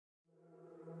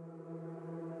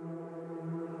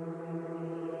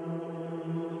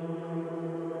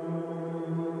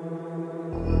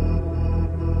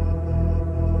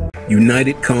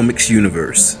United Comics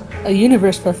Universe. A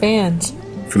universe for fans.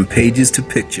 From pages to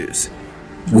pictures,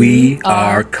 we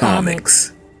are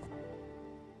comics.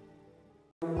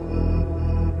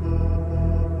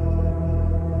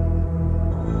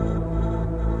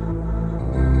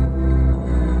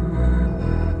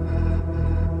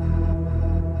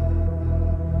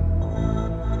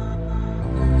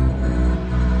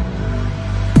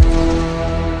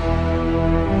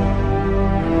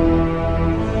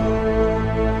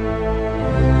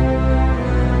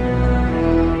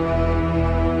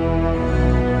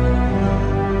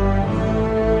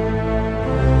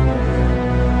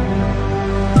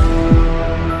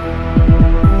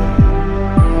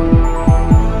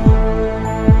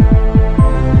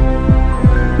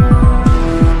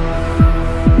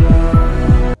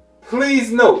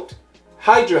 Please note,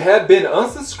 Hydra have been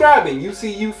unsubscribing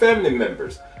UCU family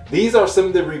members. These are some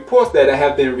of the reports that I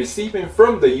have been receiving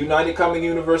from the United Comic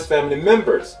Universe family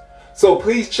members. So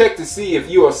please check to see if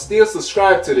you are still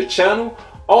subscribed to the channel.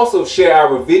 Also share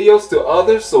our videos to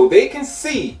others so they can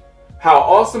see how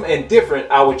awesome and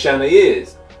different our channel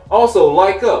is. Also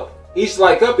like up. Each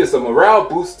like up is a morale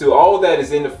boost to all that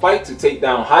is in the fight to take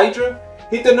down Hydra.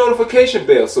 Hit the notification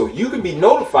bell so you can be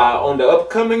notified on the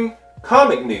upcoming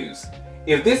comic news.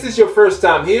 If this is your first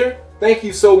time here, thank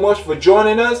you so much for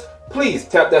joining us. Please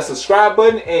tap that subscribe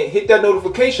button and hit that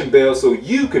notification bell so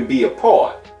you can be a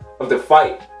part of the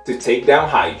fight to take down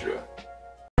Hydra.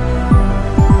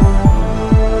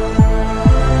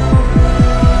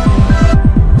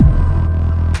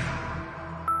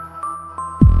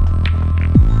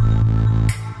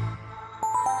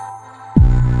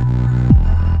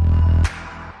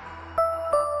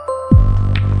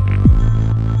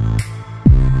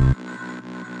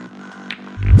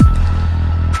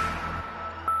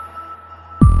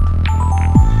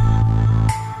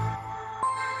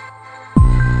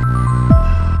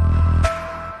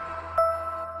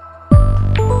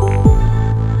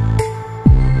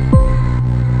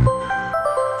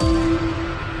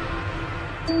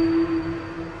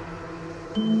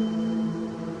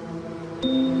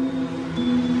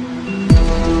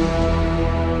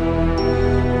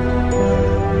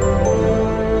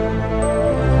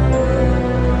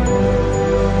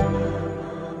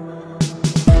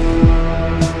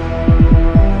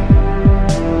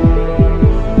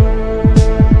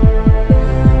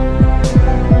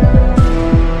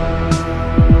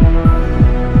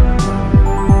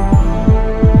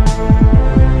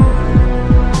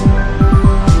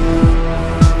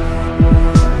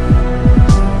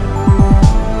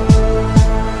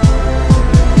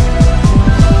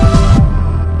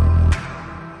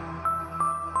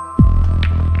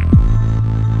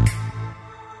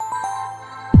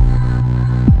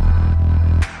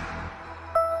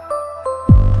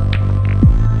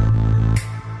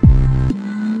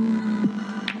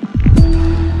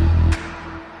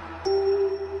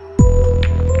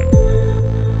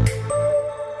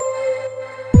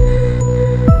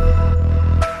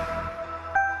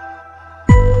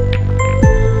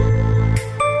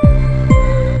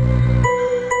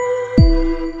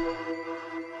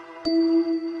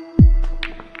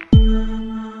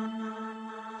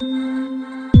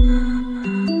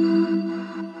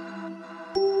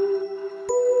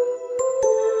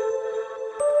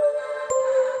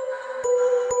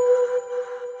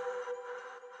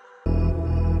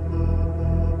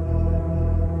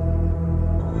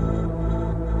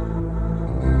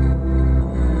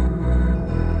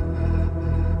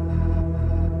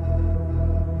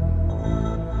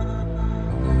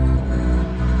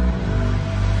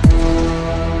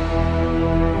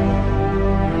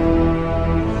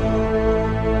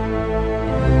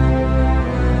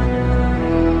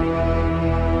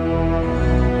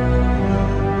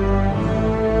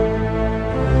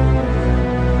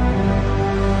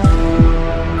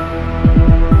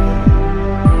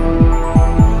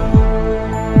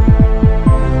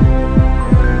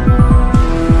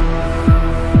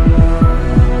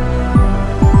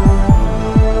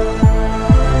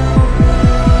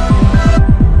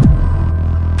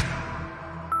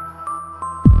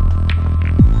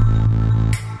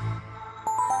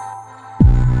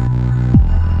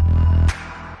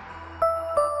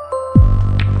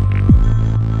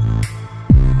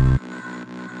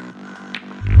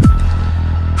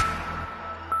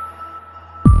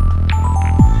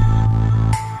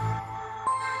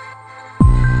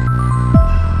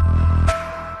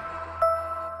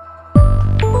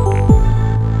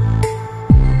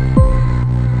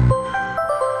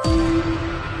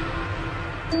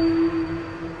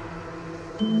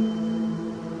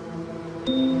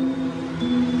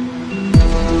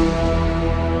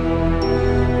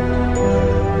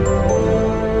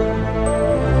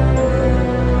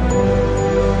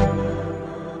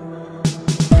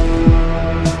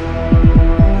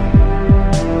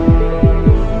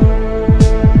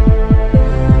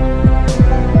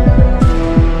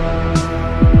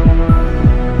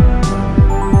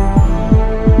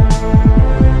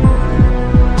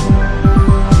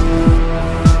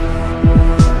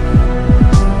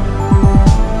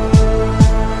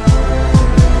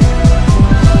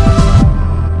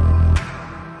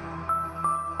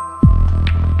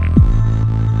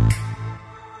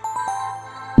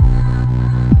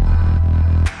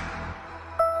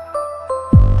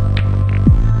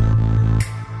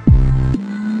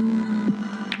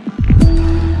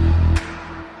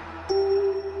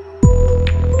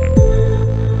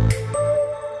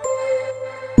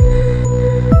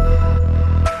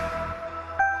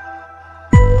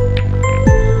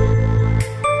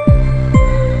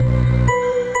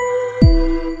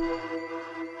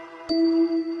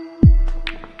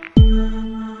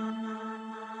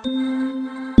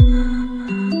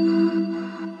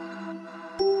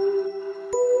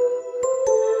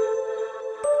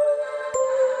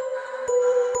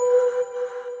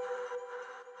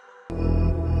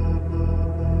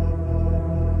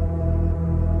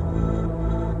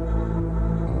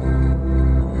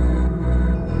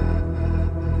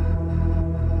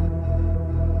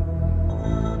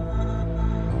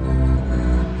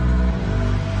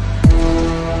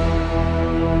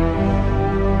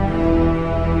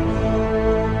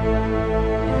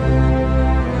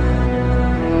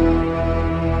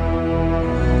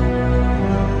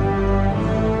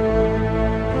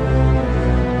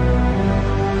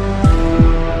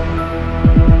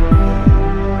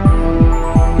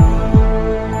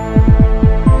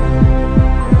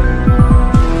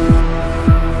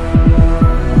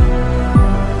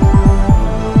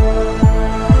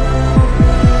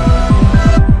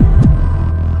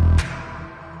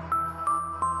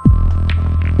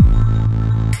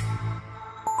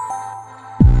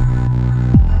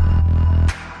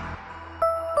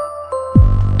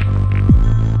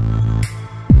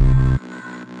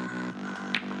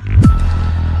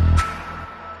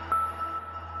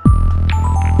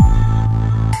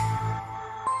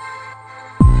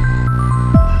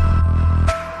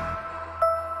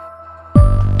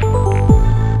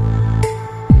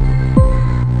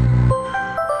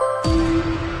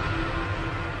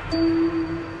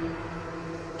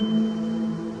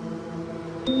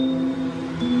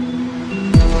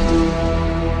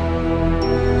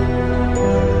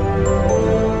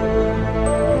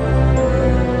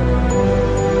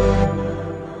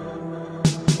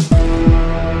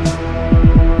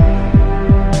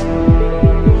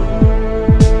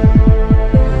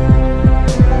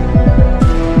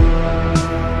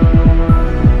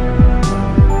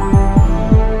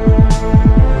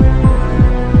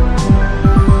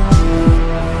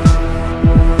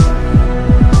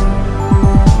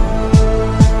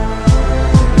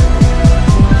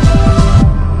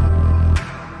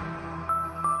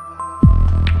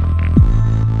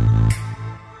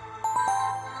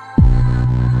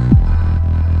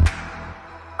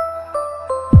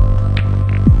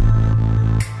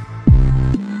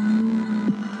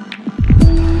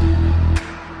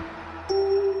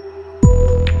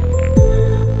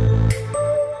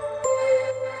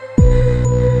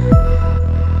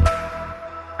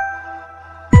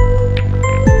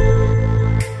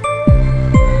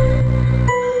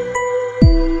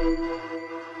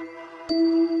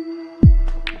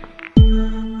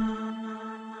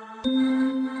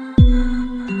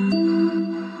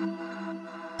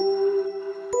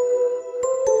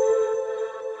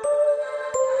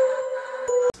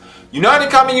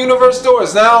 United Comic Universe store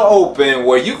is now open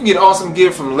where you can get awesome gear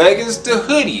from leggings to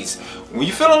hoodies. When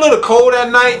you feel a little cold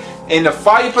at night and the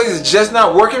fireplace is just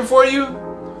not working for you,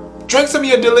 drink some of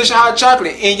your delicious hot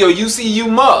chocolate in your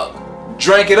UCU mug.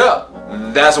 Drink it up.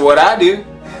 That's what I do.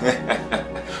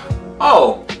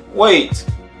 Oh, wait.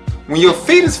 When your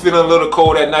feet is feeling a little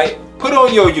cold at night, put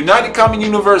on your United Comic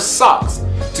Universe socks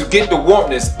to get the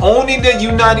warmness only the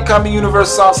United Comic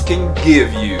Universe socks can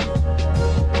give you.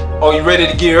 Are you ready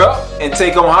to gear up and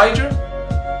take on Hydra?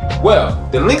 Well,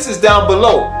 the links is down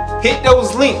below. Hit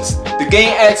those links to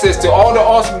gain access to all the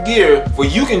awesome gear where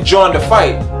you can join the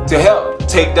fight to help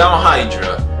take down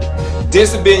Hydra.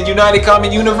 This has been United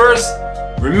Comic Universe.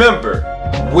 Remember,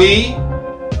 we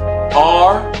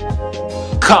are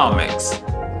comics.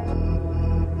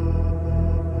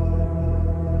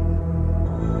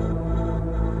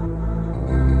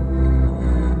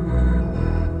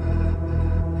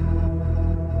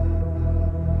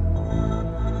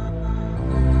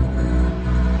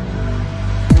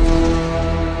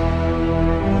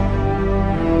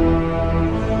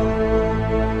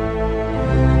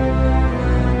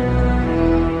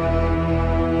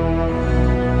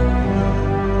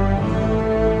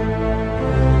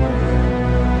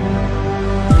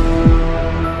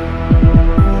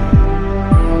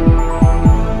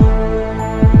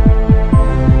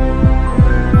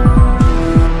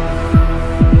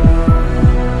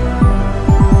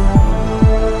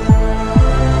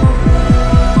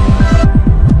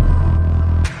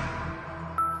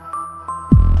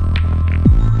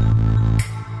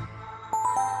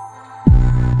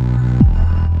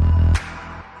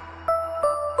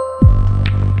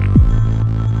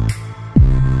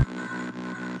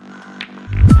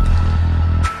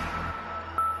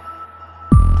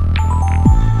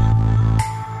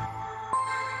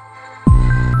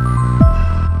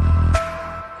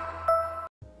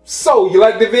 So, you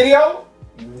like the video?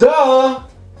 Duh!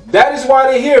 That is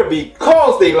why they're here,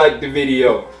 because they like the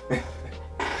video.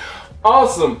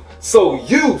 Awesome! So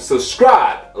you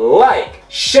subscribe, like,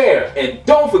 share, and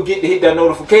don't forget to hit that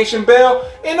notification bell,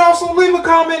 and also leave a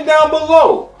comment down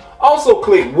below. Also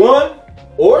click 1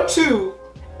 or 2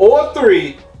 or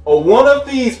 3 or one of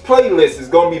these playlists is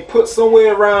going to be put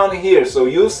somewhere around here, so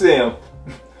you'll see them.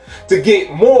 To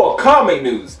get more comic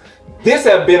news, this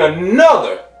has been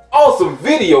another awesome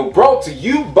video brought to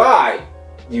you by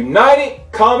United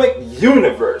Comic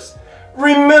Universe.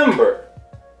 Remember,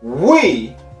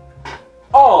 we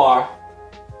are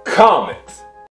comics.